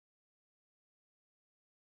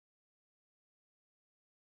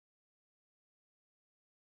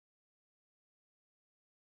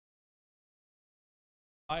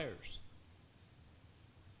liars.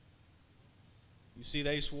 You see,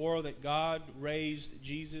 they swore that God raised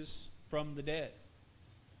Jesus from the dead.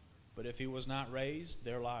 But if he was not raised,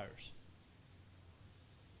 they're liars.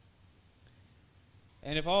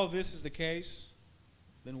 And if all of this is the case,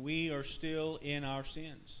 then we are still in our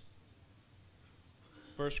sins.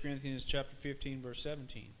 1 Corinthians chapter 15, verse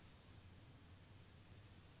 17.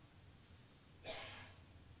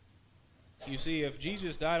 You see, if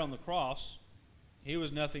Jesus died on the cross, he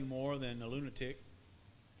was nothing more than a lunatic.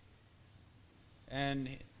 And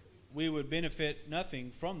we would benefit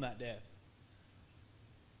nothing from that death.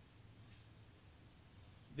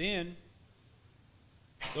 Then,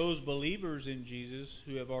 those believers in Jesus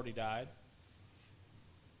who have already died,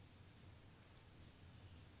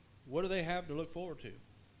 what do they have to look forward to?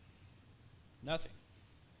 Nothing.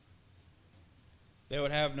 They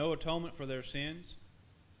would have no atonement for their sins,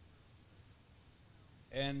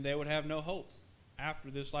 and they would have no hope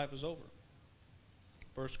after this life is over.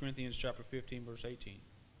 1 Corinthians chapter 15, verse 18.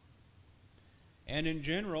 And in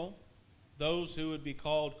general, those who would be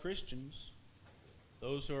called Christians,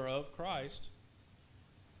 those who are of Christ,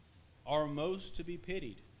 are most to be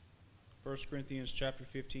pitied. 1 Corinthians chapter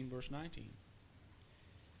 15, verse 19.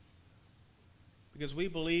 Because we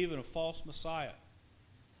believe in a false Messiah,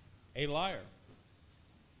 a liar.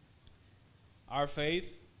 Our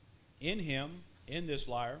faith in him, in this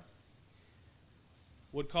liar,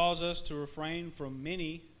 would cause us to refrain from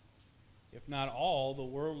many, if not all, the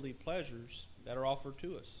worldly pleasures that are offered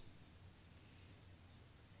to us.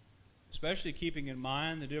 Especially keeping in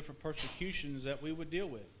mind the different persecutions that we would deal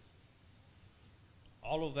with.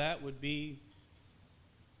 All of that would be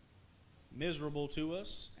miserable to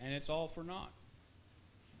us, and it's all for naught.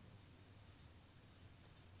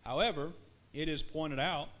 However, it is pointed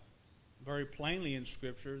out very plainly in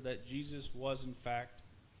Scripture that Jesus was in fact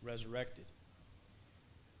resurrected.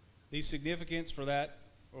 The significance for that,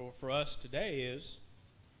 or for us today, is,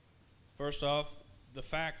 first off, the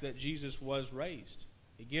fact that Jesus was raised.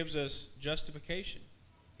 It gives us justification.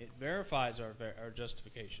 It verifies our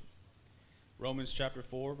justification. Romans chapter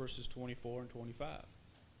 4, verses 24 and 25.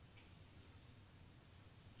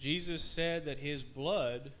 Jesus said that his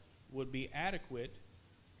blood would be adequate,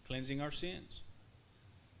 cleansing our sins.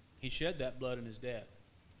 He shed that blood in his death.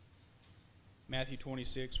 Matthew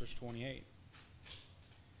 26, verse 28.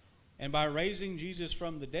 And by raising Jesus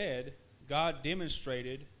from the dead, God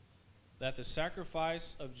demonstrated that the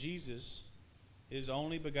sacrifice of Jesus, his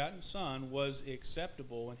only begotten Son, was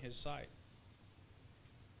acceptable in his sight.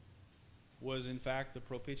 Was in fact the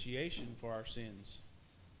propitiation for our sins.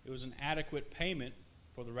 It was an adequate payment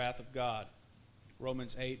for the wrath of God.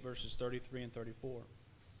 Romans 8, verses 33 and 34.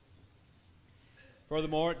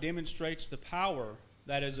 Furthermore, it demonstrates the power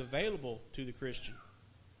that is available to the Christian.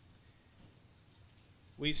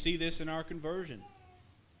 We see this in our conversion.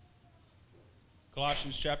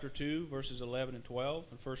 Colossians chapter 2, verses 11 and 12,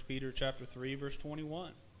 and 1 Peter chapter 3, verse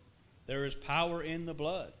 21. There is power in the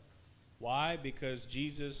blood. Why? Because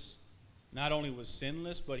Jesus not only was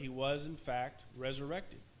sinless, but he was in fact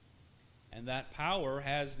resurrected. And that power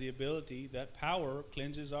has the ability, that power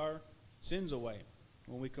cleanses our sins away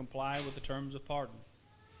when we comply with the terms of pardon.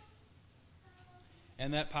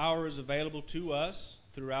 And that power is available to us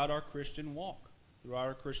throughout our Christian walk, throughout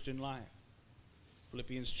our Christian life.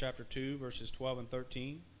 Philippians chapter 2, verses 12 and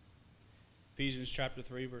 13. Ephesians chapter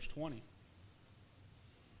 3, verse 20.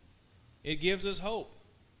 It gives us hope.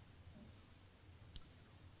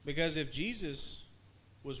 Because if Jesus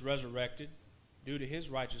was resurrected due to his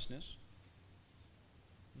righteousness,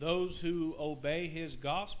 those who obey his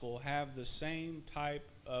gospel have the same type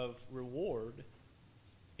of reward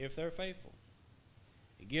if they're faithful.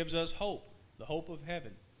 It gives us hope, the hope of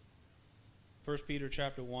heaven. 1 Peter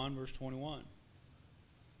chapter 1, verse 21.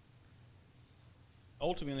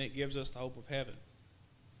 Ultimately, it gives us the hope of heaven.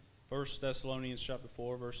 1 Thessalonians chapter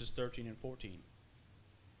 4, verses 13 and 14.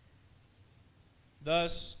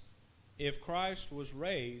 Thus, if Christ was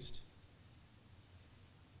raised,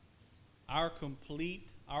 our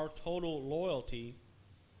total loyalty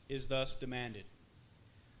is thus demanded.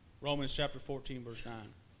 Romans chapter 14, verse 9.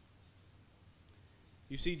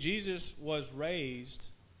 You see, Jesus was raised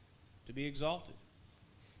to be exalted.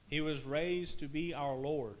 He was raised to be our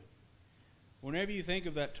Lord. Whenever you think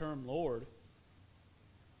of that term Lord,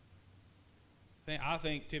 I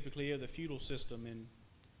think typically of the feudal system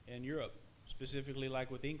in Europe, specifically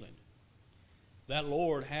like with England. That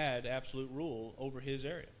Lord had absolute rule over his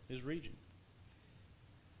area, his region.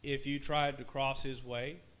 If you tried to cross his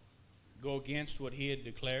way, go against what he had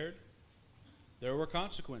declared, there were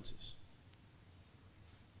consequences.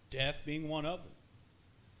 Death being one of them.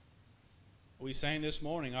 We sang this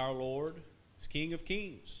morning, our Lord is King of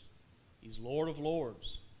kings. He's Lord of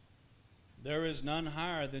lords. There is none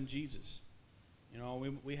higher than Jesus. You know,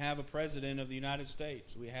 we have a president of the United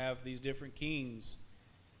States. We have these different kings,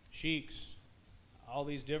 sheiks, all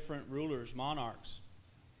these different rulers, monarchs.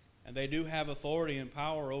 And they do have authority and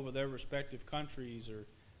power over their respective countries or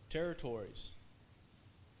territories.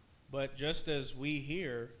 But just as we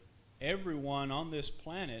here, everyone on this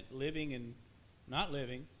planet, living and not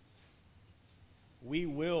living, we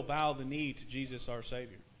will bow the knee to Jesus our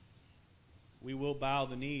Savior. We will bow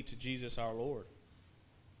the knee to Jesus our Lord.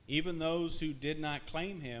 Even those who did not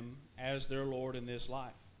claim him as their Lord in this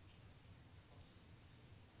life.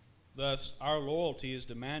 Thus, our loyalty is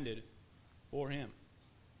demanded for him.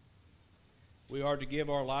 We are to give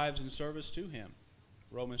our lives in service to him.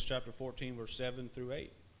 Romans chapter 14, verse 7 through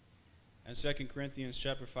 8. And 2 Corinthians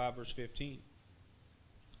chapter 5, verse 15.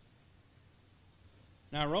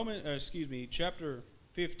 Now, chapter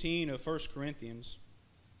 15 of 1 Corinthians,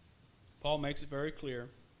 Paul makes it very clear.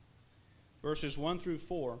 Verses 1 through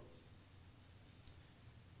 4.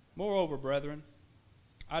 Moreover, brethren,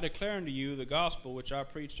 I declare unto you the gospel which I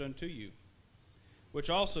preached unto you, which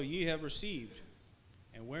also ye have received,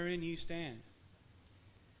 and wherein ye stand,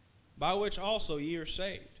 by which also ye are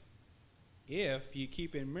saved, if ye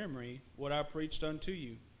keep in memory what I preached unto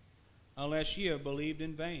you, unless ye have believed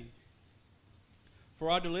in vain. For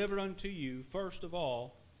I delivered unto you first of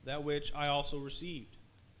all that which I also received,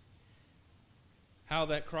 how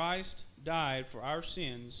that Christ died for our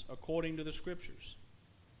sins according to the Scriptures,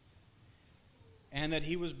 and that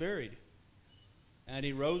he was buried, and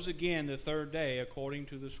he rose again the third day according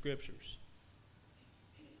to the Scriptures.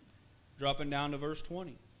 Dropping down to verse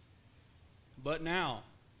 20. But now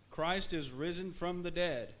Christ is risen from the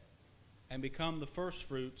dead and become the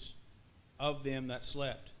firstfruits of them that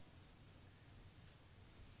slept.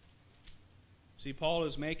 See, Paul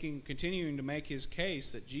is continuing to make his case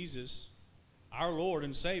that Jesus, our Lord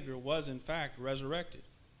and Savior, was in fact resurrected.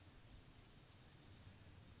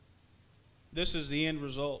 This is the end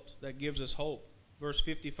result that gives us hope. Verse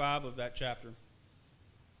 55 of that chapter.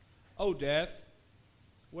 O death,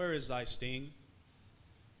 where is thy sting?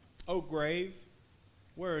 O grave,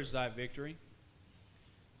 where is thy victory?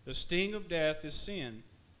 The sting of death is sin,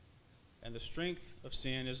 and the strength of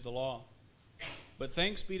sin is the law. But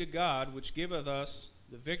thanks be to God, which giveth us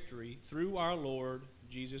the victory through our Lord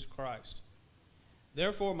Jesus Christ.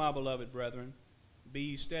 Therefore, my beloved brethren, be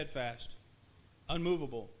ye steadfast,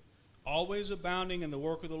 unmovable, always abounding in the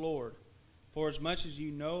work of the Lord, for as much as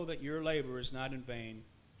you know that your labor is not in vain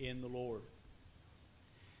in the Lord.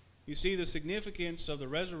 You see, the significance of the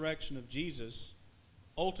resurrection of Jesus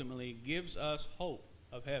ultimately gives us hope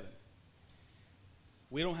of heaven.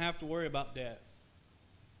 We don't have to worry about death.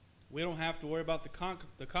 We don't have to worry about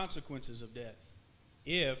the consequences of death.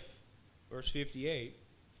 If, verse 58,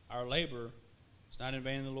 our labor is not in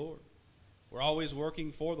vain in the Lord. We're always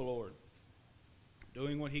working for the Lord,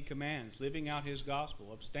 doing what he commands, living out his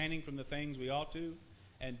gospel, abstaining from the things we ought to,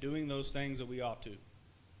 and doing those things that we ought to.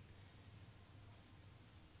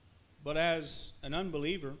 But as an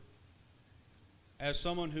unbeliever, as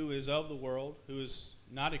someone who is of the world, who is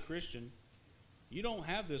not a Christian, you don't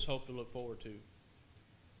have this hope to look forward to.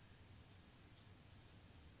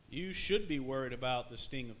 You should be worried about the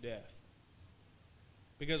sting of death.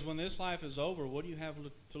 Because when this life is over, what do you have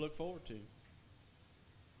to look forward to?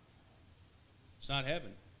 It's not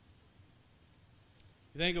heaven.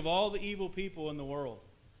 You think of all the evil people in the world,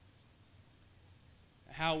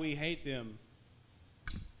 how we hate them.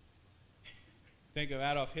 Think of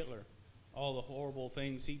Adolf Hitler, all the horrible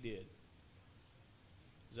things he did.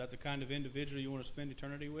 Is that the kind of individual you want to spend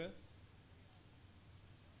eternity with?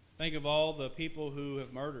 Think of all the people who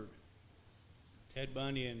have murdered, Ted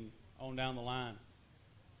Bundy and on down the line.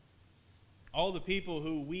 All the people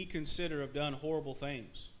who we consider have done horrible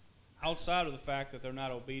things, outside of the fact that they're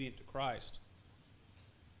not obedient to Christ.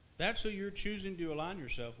 That's who you're choosing to align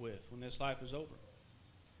yourself with when this life is over.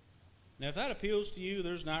 Now, if that appeals to you,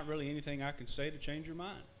 there's not really anything I can say to change your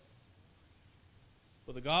mind.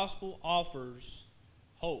 But the gospel offers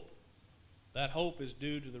hope. That hope is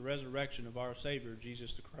due to the resurrection of our Savior,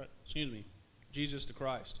 Jesus the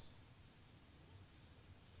Christ.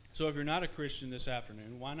 So if you're not a Christian this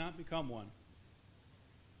afternoon, why not become one?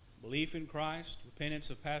 Belief in Christ, repentance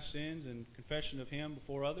of past sins, and confession of him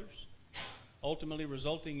before others, ultimately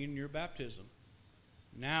resulting in your baptism.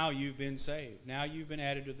 Now you've been saved. Now you've been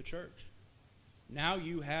added to the church. Now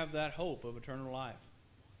you have that hope of eternal life.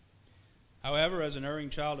 However, as an erring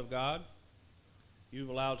child of God, you've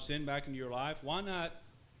allowed sin back into your life. Why not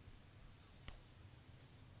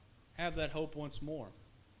have that hope once more?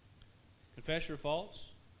 Confess your faults.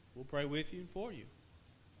 We'll pray with you and for you.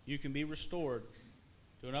 You can be restored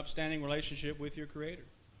to an upstanding relationship with your Creator.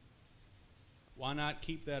 Why not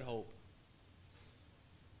keep that hope?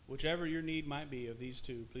 Whichever your need might be of these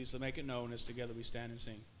two, please make it known as together we stand and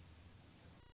sing.